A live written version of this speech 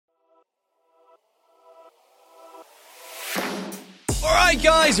Alright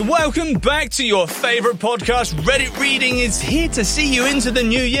guys, welcome back to your favourite podcast. Reddit Reading is here to see you into the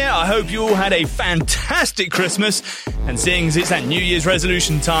new year. I hope you all had a fantastic Christmas. And seeing as it's that New Year's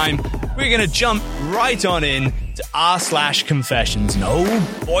resolution time, we're going to jump right on in to r/confessions. And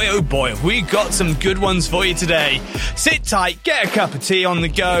oh boy, we got some good ones for you today. Sit tight, get a cup of tea on the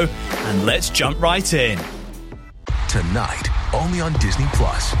go, and let's jump right in. Tonight, only on Disney+.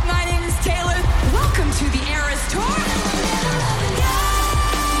 My name is Taylor. Welcome to the Eras Tour.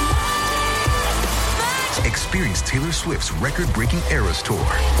 Experience Taylor Swift's record-breaking Eras Tour.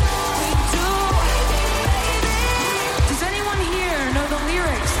 Does anyone here know the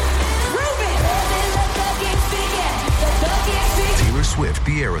lyrics? Ruben! Taylor Swift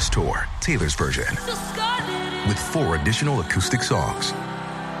The Eras Tour, Taylor's version. With 4 additional acoustic songs.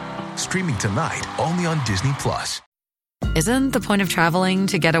 Streaming tonight, only on Disney+. Isn't the point of traveling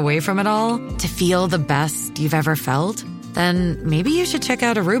to get away from it all? To feel the best you've ever felt? Then maybe you should check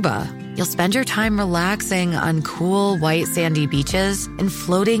out Aruba. You'll spend your time relaxing on cool, white, sandy beaches and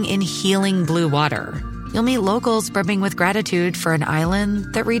floating in healing blue water. You'll meet locals brimming with gratitude for an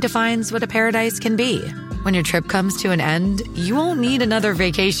island that redefines what a paradise can be. When your trip comes to an end, you won't need another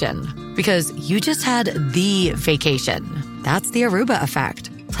vacation because you just had the vacation. That's the Aruba effect.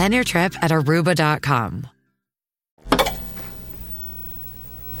 Plan your trip at Aruba.com.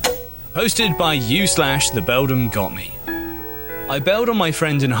 Hosted by you/The Beldam Got Me. I bailed on my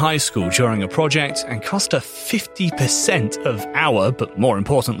friend in high school during a project and cost her 50% of our, but more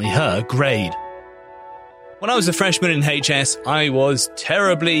importantly her, grade. When I was a freshman in HS, I was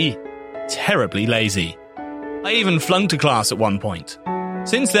terribly lazy. I even flunked a class at one point.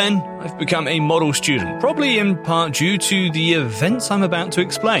 Since then, I've become a model student, probably in part due to the events I'm about to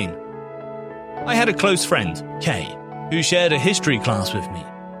explain. I had a close friend, Kay, who shared a history class with me.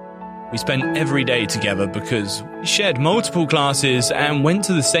 We spent every day together because we shared multiple classes and went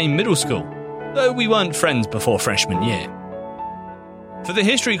to the same middle school, though we weren't friends before freshman year. For the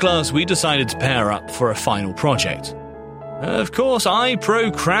history class, we decided to pair up for a final project. Of course, I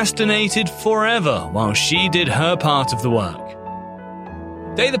procrastinated forever while she did her part of the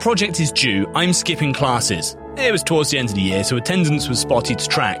work. Day the project is due, I'm skipping classes. It was towards the end of the year, so attendance was spotty to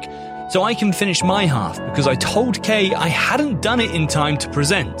track, so I can finish my half because I told Kay I hadn't done it in time to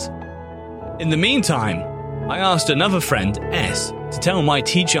present. In the meantime, I asked another friend, S, to tell my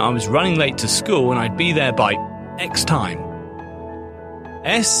teacher I was running late to school and I'd be there by X time.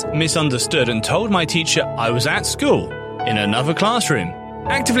 S misunderstood and told my teacher I was at school, in another classroom,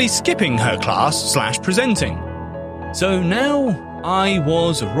 actively skipping her class/presenting. So now I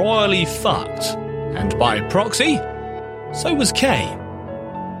was royally fucked, and by proxy, so was Kay.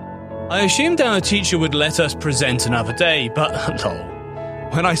 I assumed our teacher would let us present another day, but lol.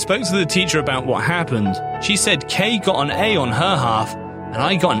 When I spoke to the teacher about what happened, she said Kay got an A on her half and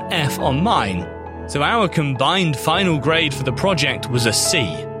I got an F on mine, so our combined final grade for the project was a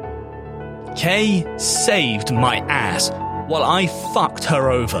C. Kay saved my ass while I fucked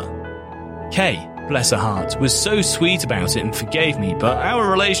her over. Kay, bless her heart, was so sweet about it and forgave me, but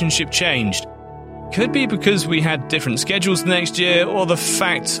our relationship changed. Could be because we had different schedules the next year, or the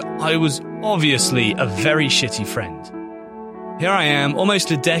fact I was obviously a very shitty friend. Here I am, almost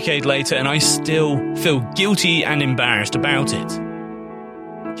a decade later, and I still feel guilty and embarrassed about it.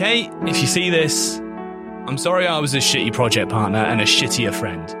 Kay, if you see this, I'm sorry I was a shitty project partner and a shittier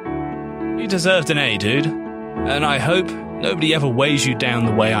friend. You deserved an A, dude, and I hope nobody ever weighs you down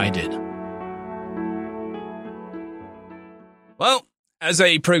the way I did. Well, as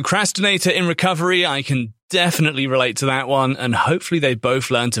a procrastinator in recovery, I can definitely relate to that one, and hopefully they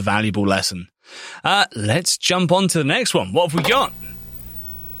both learned a valuable lesson. Let's jump on to the next one. What have we got?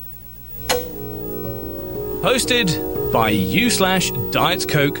 Hosted by you/Diet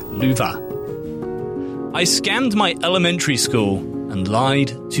Coke Luva. I scammed my elementary school and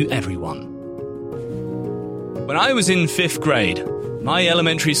lied to everyone. When I was in 5th grade, my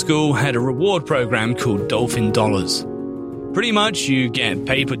elementary school had a reward program called Dolphin Dollars. Pretty much, you get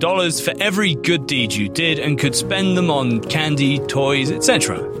paper dollars for every good deed you did and could spend them on candy, toys,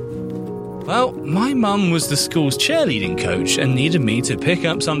 etc. Well, my mum was the school's cheerleading coach and needed me to pick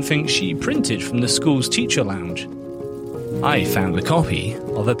up something she printed from the school's teacher lounge. I found a copy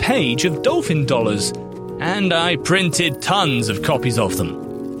of a page of Dolphin Dollars, and I printed tons of copies of them.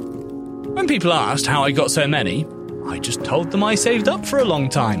 When people asked how I got so many, I just told them I saved up for a long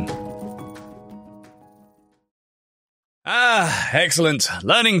time. Excellent.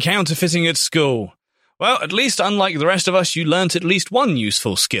 Learning counterfeiting at school. Well, at least unlike the rest of us, you learnt at least one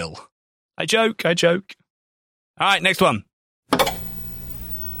useful skill. I joke. Alright, next one.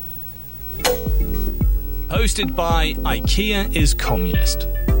 Hosted by IKEA is Communist.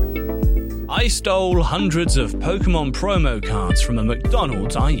 I stole hundreds of Pokemon promo cards from a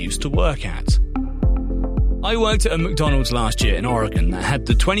McDonald's I used to work at. I worked at a McDonald's last year in Oregon that had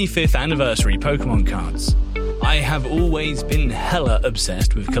the 25th anniversary Pokemon cards. I have always been hella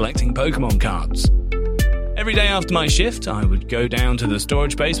obsessed with collecting Pokemon cards. Every day after my shift, I would go down to the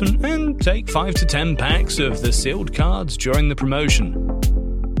storage basement and take 5 to 10 packs of the sealed cards during the promotion.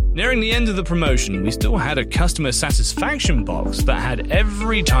 Nearing the end of the promotion, we still had a customer satisfaction box that had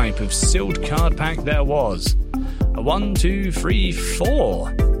every type of sealed card pack there was. 1, 2, 3,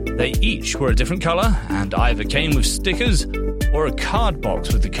 4. They each were a different colour and either came with stickers or a card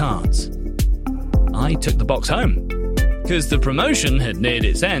box with the cards. I took the box home, because the promotion had neared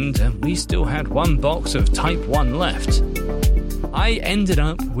its end and we still had one box of Type 1 left. I ended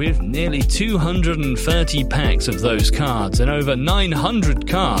up with nearly 230 packs of those cards and over 900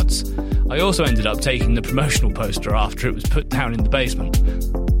 cards. I also ended up taking the promotional poster after it was put down in the basement.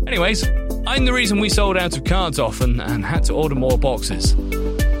 Anyways, I'm the reason we sold out of cards often and had to order more boxes.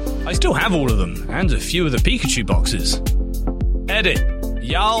 I still have all of them, and a few of the Pikachu boxes. Edit.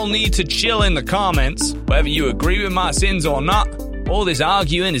 Y'all need to chill in the comments, whether you agree with my sins or not. All this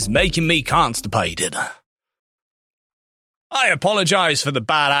arguing is making me constipated. I apologise for the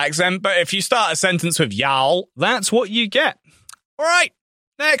bad accent, but if you start a sentence with y'all, that's what you get. Alright,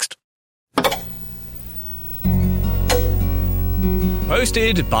 next.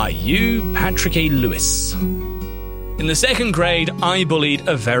 Posted by you, Patrick A. Lewis. In the second grade, I bullied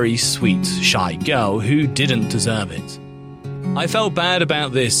a very sweet, shy girl who didn't deserve it. I felt bad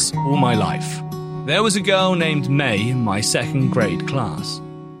about this all my life. There was a girl named May in my second grade class.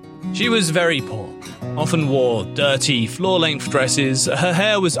 She was very poor, often wore dirty, floor-length dresses, her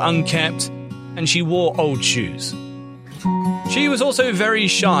hair was unkempt, and she wore old shoes. She was also very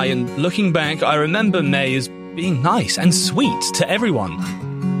shy, and looking back, I remember May as being nice and sweet to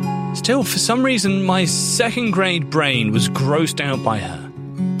everyone. Still, for some reason, my second grade brain was grossed out by her.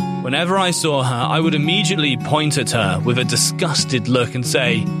 Whenever I saw her, I would immediately point at her with a disgusted look and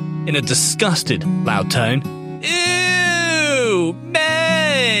say, in a disgusted, loud tone, "Ew,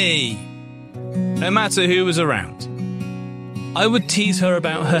 May!" No matter who was around. I would tease her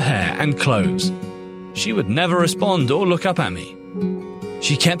about her hair and clothes. She would never respond or look up at me.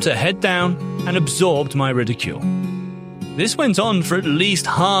 She kept her head down and absorbed my ridicule. This went on for at least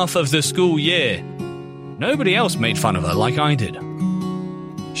half of the school year. Nobody else made fun of her like I did.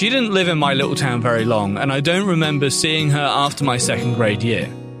 She didn't live in my little town very long, and I don't remember seeing her after my second grade year.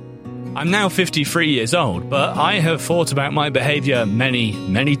 I'm now 53 years old, but I have thought about my behaviour many,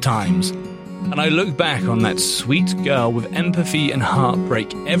 many times, and I look back on that sweet girl with empathy and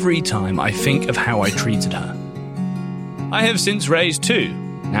heartbreak every time I think of how I treated her. I have since raised 2,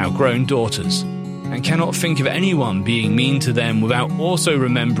 now grown daughters, and cannot think of anyone being mean to them without also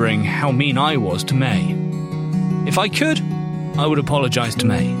remembering how mean I was to May. If I could, I would apologise to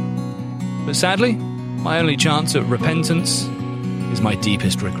May. But sadly, my only chance at repentance is my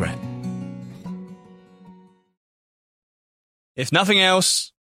deepest regret. If nothing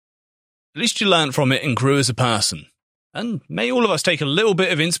else, at least you learnt from it and grew as a person. And may all of us take a little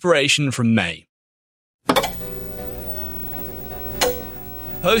bit of inspiration from May.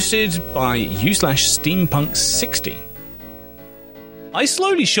 Posted by u/steampunk60. I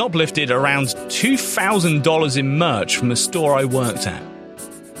slowly shoplifted around $2,000 in merch from a store I worked at.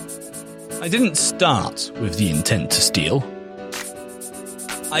 I didn't start with the intent to steal.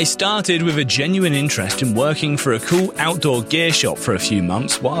 I started with a genuine interest in working for a cool outdoor gear shop for a few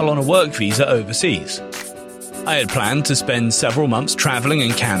months while on a work visa overseas. I had planned to spend several months travelling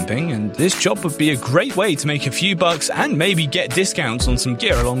and camping, and this job would be a great way to make a few bucks and maybe get discounts on some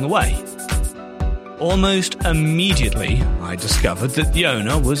gear along the way. Almost immediately, I discovered that the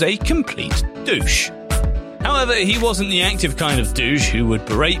owner was a complete douche. However, he wasn't the active kind of douche who would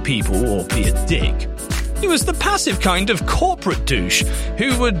berate people or be a dick. He was the passive kind of corporate douche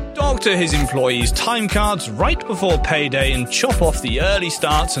who would doctor his employees' time cards right before payday and chop off the early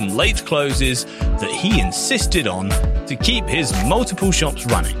starts and late closes that he insisted on to keep his multiple shops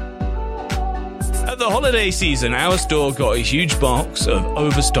running. At the holiday season, our store got a huge box of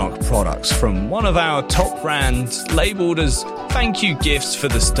overstocked products from one of our top brands labelled as thank you gifts for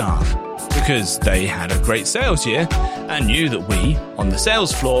the staff, because they had a great sales year and knew that we, on the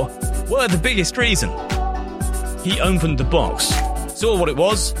sales floor, were the biggest reason. He opened the box, saw what it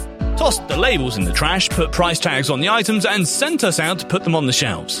was, tossed the labels in the trash, put price tags on the items, and sent us out to put them on the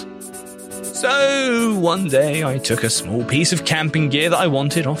shelves. So, one day I took a small piece of camping gear that I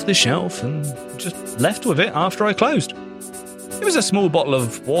wanted off the shelf and just left with it after I closed. It was a small bottle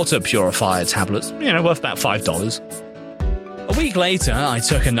of water purifier tablets, worth about $5. A week later, I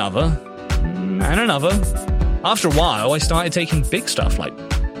took another, and another. After a while, I started taking big stuff like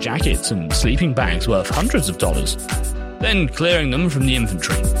jackets and sleeping bags worth hundreds of dollars, then clearing them from the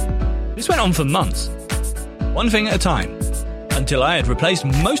inventory. This went on for months, one thing at a time, until I had replaced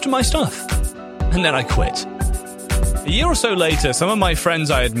most of my stuff. And then I quit. A year or so later, some of my friends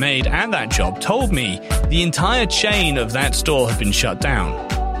I had made at that job told me the entire chain of that store had been shut down.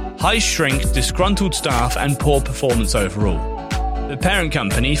 High shrink, disgruntled staff, and poor performance overall. The parent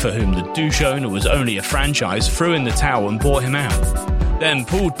company, for whom the douche owner was only a franchise, threw in the towel and bought him out, then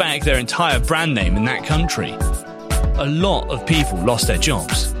pulled back their entire brand name in that country. A lot of people lost their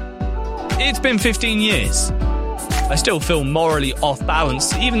jobs. It's been 15 years. I still feel morally off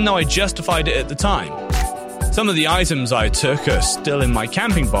balance, even though I justified it at the time. Some of the items I took are still in my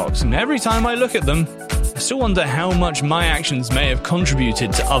camping box, and every time I look at them, I still wonder how much my actions may have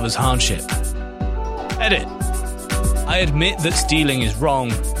contributed to others' hardship. Edit. I admit that stealing is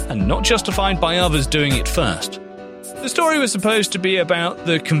wrong, and not justified by others doing it first. The story was supposed to be about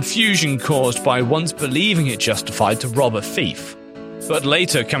the confusion caused by once believing it justified to rob a thief, but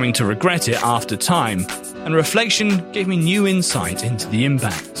later coming to regret it after time, and reflection gave me new insight into the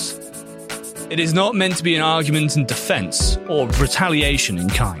impacts. It is not meant to be an argument in defense or retaliation in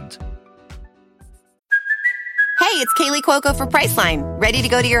kind. Hey, it's Kaylee Cuoco for Priceline. Ready to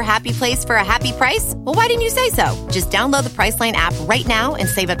go to your happy place for a happy price? Well, why didn't you say so? Just download the Priceline app right now and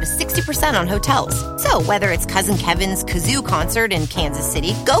save up to 60% on hotels. So whether it's Cousin Kevin's Kazoo Concert in Kansas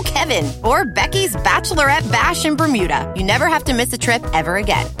City, go Kevin, or Becky's Bachelorette Bash in Bermuda, you never have to miss a trip ever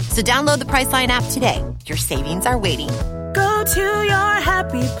again. So download the Priceline app today. Your savings are waiting. Go to your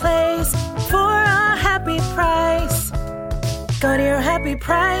happy place for a happy price. Go to your happy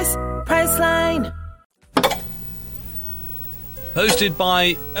price, Priceline. Posted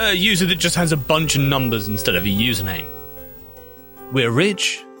by a user that just has a bunch of numbers instead of a username. We're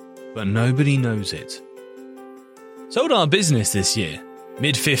rich, but nobody knows it. Sold our business this year,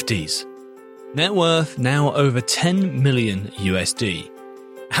 mid-50s. Net worth now over 10 million USD.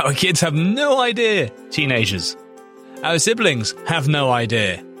 Our kids have no idea, teenagers. Our siblings have no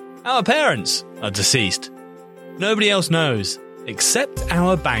idea. Our parents are deceased. Nobody else knows, except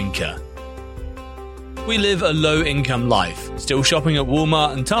our banker. We live a low-income life, still shopping at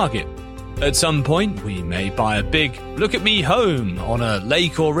Walmart and Target. At some point, we may buy a big look-at-me home on a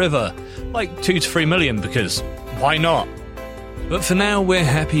lake or river, like 2 to 3 million, because why not? But for now, we're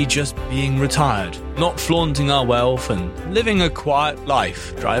happy just being retired, not flaunting our wealth, and living a quiet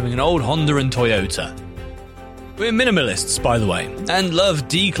life, driving an old Honda and Toyota. We're minimalists, by the way, and love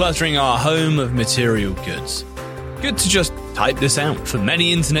decluttering our home of material goods. Good to just type this out for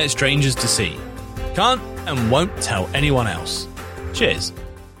many internet strangers to see. Can't and won't tell anyone else. Cheers.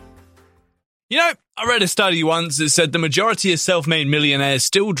 I read a study once that said the majority of self-made millionaires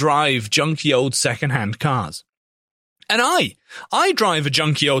still drive junky old second-hand cars. And I drive a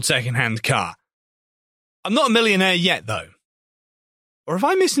junky old second-hand car. I'm not a millionaire yet, though. Or have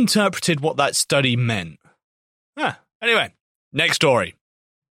I misinterpreted what that study meant? Anyway, next story.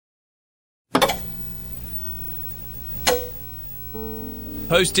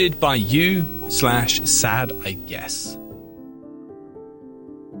 Posted by you/sad, I guess.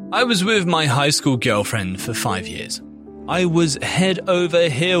 I was with my high school girlfriend for 5 years. I was head over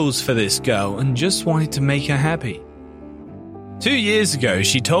heels for this girl and just wanted to make her happy. 2 years ago,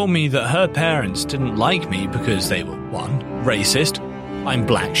 she told me that her parents didn't like me because they were 1, racist, I'm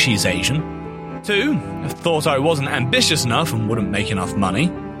black, she's Asian, 2, thought I wasn't ambitious enough and wouldn't make enough money.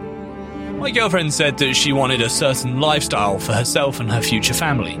 My girlfriend said that she wanted a certain lifestyle for herself and her future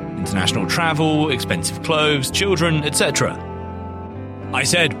family. International travel, expensive clothes, children, etc. I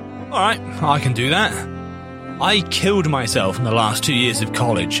said, alright, I can do that. I killed myself in the last 2 years of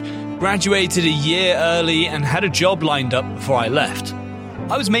college, graduated a year early and had a job lined up before I left.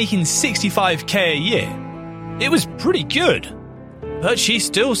 I was making $65,000 a year. It was pretty good. But she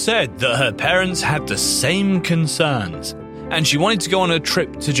still said that her parents had the same concerns, and she wanted to go on a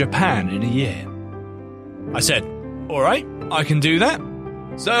trip to Japan in a year. I said, alright, I can do that.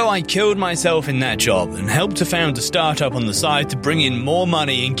 So I killed myself in that job and helped to found a startup on the side to bring in more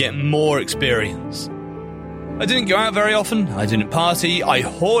money and get more experience. I didn't go out very often, I didn't party, I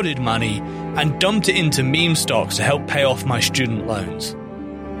hoarded money and dumped it into meme stocks to help pay off my student loans.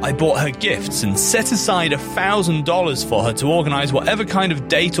 I bought her gifts and set aside $1,000 for her to organise whatever kind of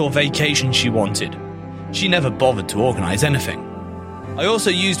date or vacation she wanted. She never bothered to organise anything. I also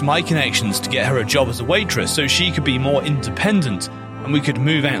used my connections to get her a job as a waitress so she could be more independent and we could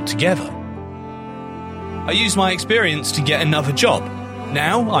move out together. I used my experience to get another job.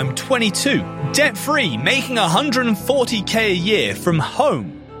 Now I'm 22, debt-free, making $140K a year from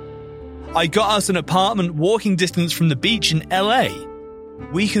home. I got us an apartment walking distance from the beach in LA.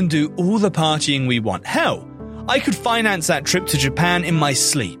 We can do all the partying we want. Hell, I could finance that trip to Japan in my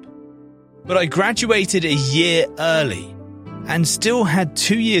sleep. But I graduated a year early and still had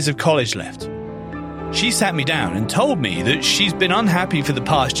 2 years of college left. She sat me down and told me that she's been unhappy for the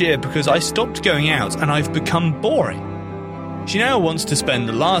past year because I stopped going out and I've become boring. She now wants to spend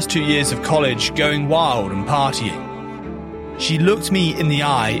the last 2 years of college going wild and partying. She looked me in the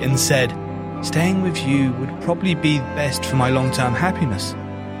eye and said, "Staying with you would probably be best for my long-term happiness,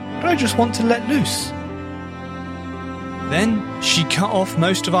 but I just want to let loose." Then she cut off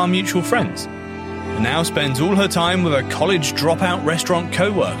most of our mutual friends and now spends all her time with her college dropout restaurant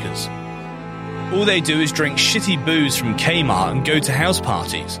co-workers. All they do is drink shitty booze from Kmart and go to house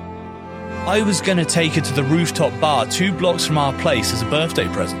parties. I was going to take her to the rooftop bar 2 blocks from our place as a birthday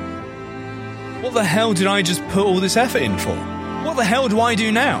present. What the hell did I just put all this effort in for? What the hell do I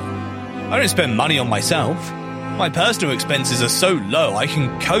do now? I don't spend money on myself. My personal expenses are so low I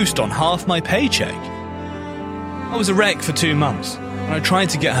can coast on half my paycheck. I was a wreck for 2 months, and I tried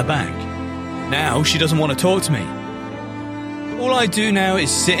to get her back. Now she doesn't want to talk to me. All I do now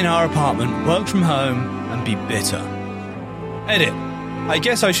is sit in our apartment, work from home, and be bitter. Edit. I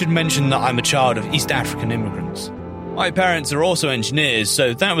guess I should mention that I'm a child of East African immigrants. My parents are also engineers,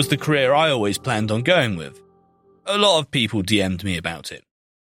 so that was the career I always planned on going with. A lot of people DM'd me about it.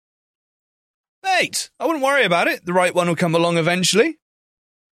 Mate, I wouldn't worry about it. The right one will come along eventually.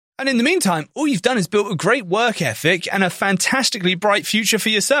 And in the meantime, all you've done is built a great work ethic and a fantastically bright future for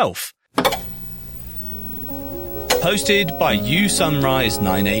yourself. Posted by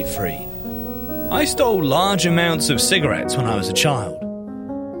YouSunrise983. I stole large amounts of cigarettes when I was a child.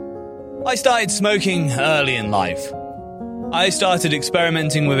 I started smoking early in life. I started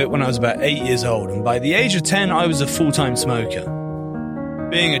experimenting with it when I was about 8 years old, and by the age of 10, I was a full-time smoker.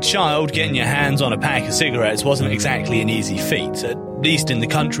 Being a child, getting your hands on a pack of cigarettes wasn't exactly an easy feat, at least in the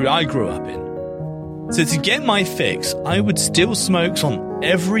country I grew up in. So to get my fix, I would steal smokes on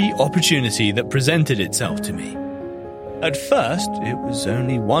every opportunity that presented itself to me. At first, it was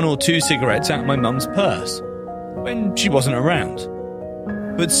only 1 or 2 cigarettes out of my mum's purse, when she wasn't around.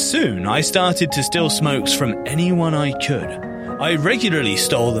 But soon, I started to steal smokes from anyone I could. I regularly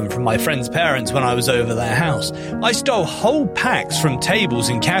stole them from my friends' parents when I was over their house. I stole whole packs from tables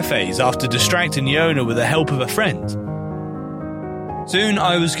in cafes after distracting the owner with the help of a friend. Soon,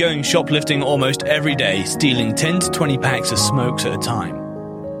 I was going shoplifting almost every day, stealing 10 to 20 packs of smokes at a time.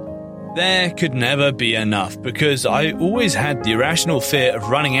 There could never be enough because I always had the irrational fear of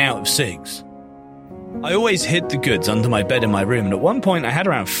running out of cigs. I always hid the goods under my bed in my room, and at one point I had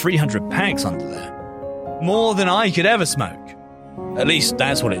around 300 packs under there. More than I could ever smoke. At least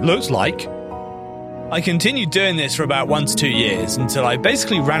that's what it looks like. I continued doing this for about 1 to 2 years until I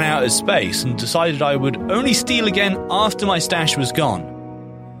basically ran out of space and decided I would only steal again after my stash was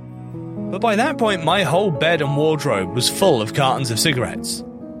gone. But by that point my whole bed and wardrobe was full of cartons of cigarettes.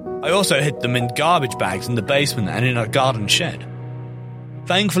 I also hid them in garbage bags in the basement and in our garden shed.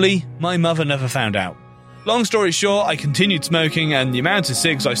 Thankfully, my mother never found out. Long story short, I continued smoking, and the amount of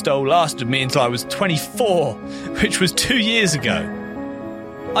cigs I stole lasted me until I was 24, which was 2 years ago.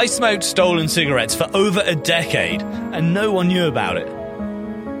 I smoked stolen cigarettes for over a decade, and no one knew about it.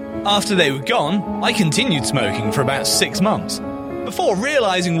 After they were gone, I continued smoking for about 6 months, before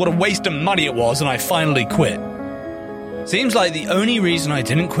realizing what a waste of money it was, and I finally quit. Seems like the only reason I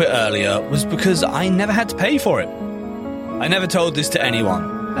didn't quit earlier was because I never had to pay for it. I never told this to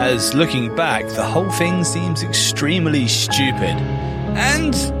anyone, as looking back, the whole thing seems extremely stupid,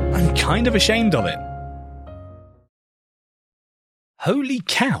 and I'm kind of ashamed of it. Holy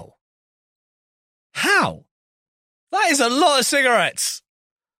cow. How? That is a lot of cigarettes!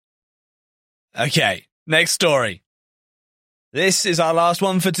 Okay, next story. This is our last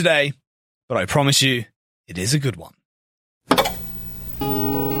one for today, but I promise you, it is a good one.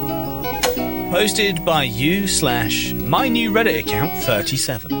 Posted by you/my new Reddit account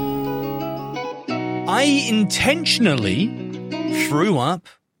 37. I intentionally threw up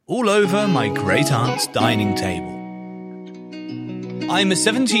all over my great aunt's dining table. I'm a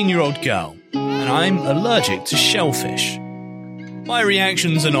 17-year-old girl, and I'm allergic to shellfish. My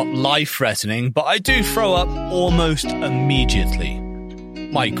reactions are not life-threatening, but I do throw up almost immediately.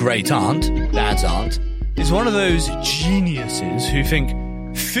 My great aunt, Dad's aunt, is one of those geniuses who think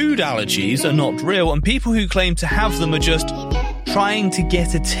food allergies are not real, and people who claim to have them are just trying to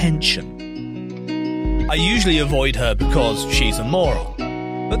get attention. I usually avoid her because she's a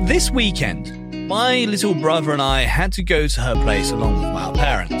moron. But this weekend, my little brother and I had to go to her place along with our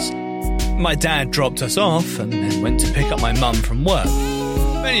parents. My dad dropped us off and then went to pick up my mum from work.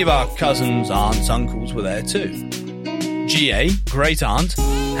 Many of our cousins, aunts, uncles were there too. GA, great aunt,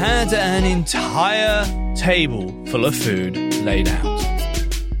 had an entire table full of food laid out.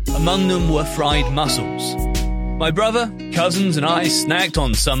 Among them were fried mussels. My brother, cousins and I snacked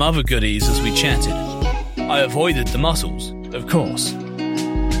on some other goodies as we chatted. I avoided the mussels, of course.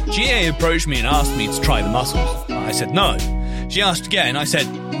 GA approached me and asked me to try the mussels. I said no. She asked again. I said,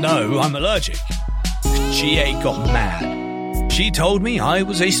 no, I'm allergic. GA got mad. She told me I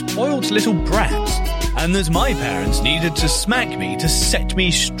was a spoiled little brat and that my parents needed to smack me to set me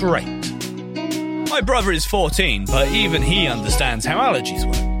straight. My brother is 14, but even he understands how allergies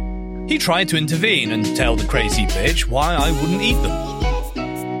work. He tried to intervene and tell the crazy bitch why I wouldn't eat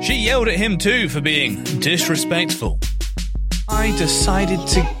them. She yelled at him too for being disrespectful. I decided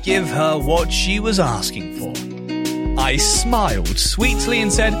to give her what she was asking for. I smiled sweetly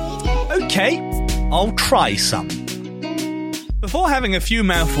and said, okay, I'll try some. Before having a few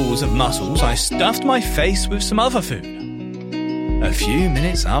mouthfuls of mussels, I stuffed my face with some other food. A few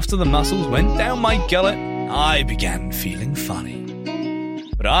minutes after the mussels went down my gullet, I began feeling funny.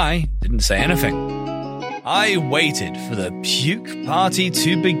 But I didn't say anything. I waited for the puke party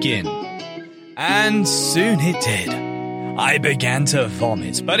to begin. And soon it did. I began to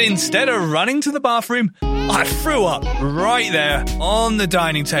vomit, but instead of running to the bathroom, I threw up right there on the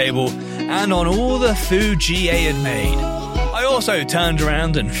dining table and on all the food GA had made. I also turned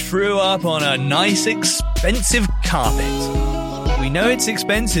around and threw up on a nice expensive carpet. We know it's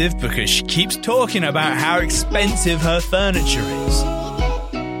expensive because she keeps talking about how expensive her furniture is.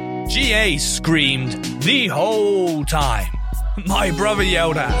 GA screamed the whole time. My brother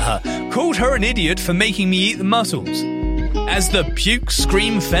yelled at her, called her an idiot for making me eat the mussels. As the puke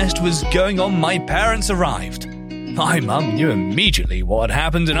scream fest was going on, my parents arrived. My mum knew immediately what had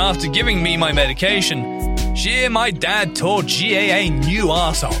happened, and after giving me my medication, she and my dad tore GA a new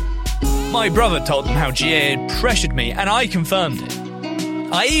arsehole. My brother told them how GA had pressured me, and I confirmed it.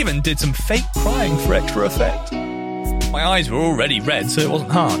 I even did some fake crying for extra effect. My eyes were already red, so it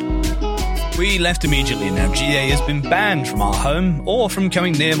wasn't hard. We left immediately, and now GA has been banned from our home or from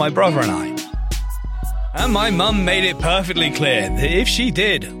coming near my brother and I. And my mum made it perfectly clear that if she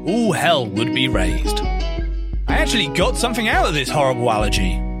did, all hell would be raised. I actually got something out of this horrible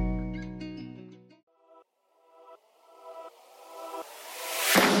allergy.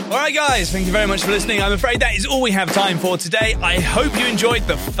 Alright guys, thank you very much for listening. I'm afraid that is all we have time for today. I hope you enjoyed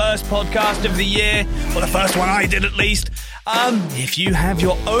the first podcast of the year, or the first one I did at least. If you have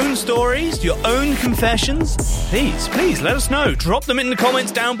your own stories, your own confessions, please let us know. Drop them in the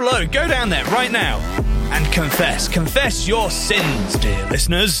comments down below. Go down there right now and confess your sins, dear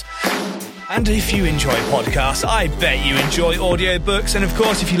listeners. And if you enjoy podcasts, I bet you enjoy audiobooks. And of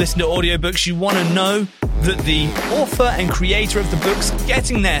course, if you listen to audiobooks, you want to know that the author and creator of the book's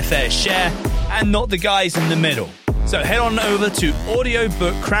getting their fair share and not the guys in the middle. So head on over to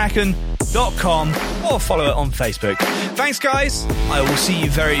audiobookkraken.com or follow it on Facebook. Thanks, guys. I will see you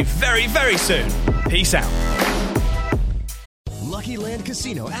very, very, very soon. Peace out. Lucky Land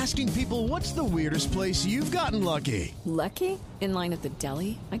Casino, asking people, what's the weirdest place you've gotten lucky? Lucky? In line at the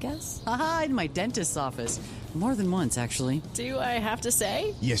deli, I guess? Aha, in my dentist's office. More than once, actually. Do I have to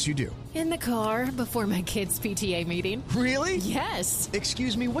say? Yes, you do. In the car before my kids' PTA meeting. Really? Yes.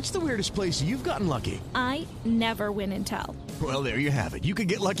 Excuse me, what's the weirdest place you've gotten lucky? I never win and tell. Well, there you have it. You can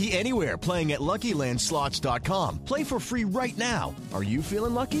get lucky anywhere, playing at LuckyLandSlots.com. Play for free right now. Are you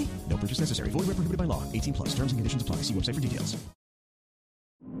feeling lucky? No purchase necessary. Void where prohibited by law. 18+. Terms and conditions apply. See website for details.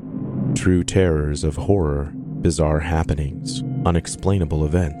 True terrors of horror, bizarre happenings, unexplainable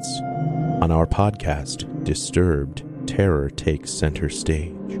events. On our podcast, Disturbed, terror takes center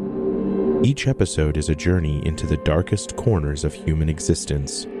stage. Each episode is a journey into the darkest corners of human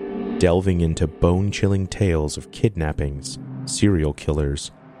existence, delving into bone-chilling tales of kidnappings, serial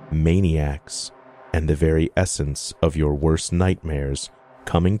killers, maniacs, and the very essence of your worst nightmares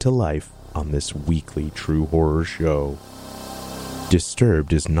coming to life on this weekly true horror show.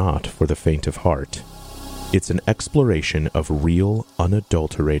 Disturbed is not for the faint of heart. It's an exploration of real,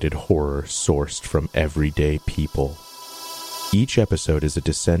 unadulterated horror sourced from everyday people. Each episode is a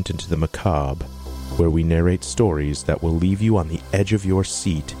descent into the macabre, where we narrate stories that will leave you on the edge of your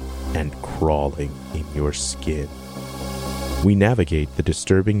seat and crawling in your skin. We navigate the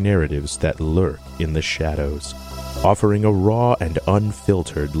disturbing narratives that lurk in the shadows, offering a raw and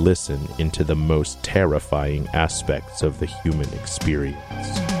unfiltered listen into the most terrifying aspects of the human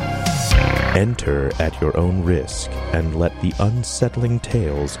experience. Enter at your own risk and let the unsettling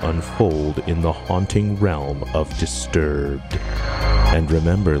tales unfold in the haunting realm of Disturbed. And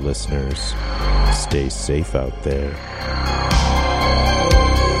remember, listeners, stay safe out there.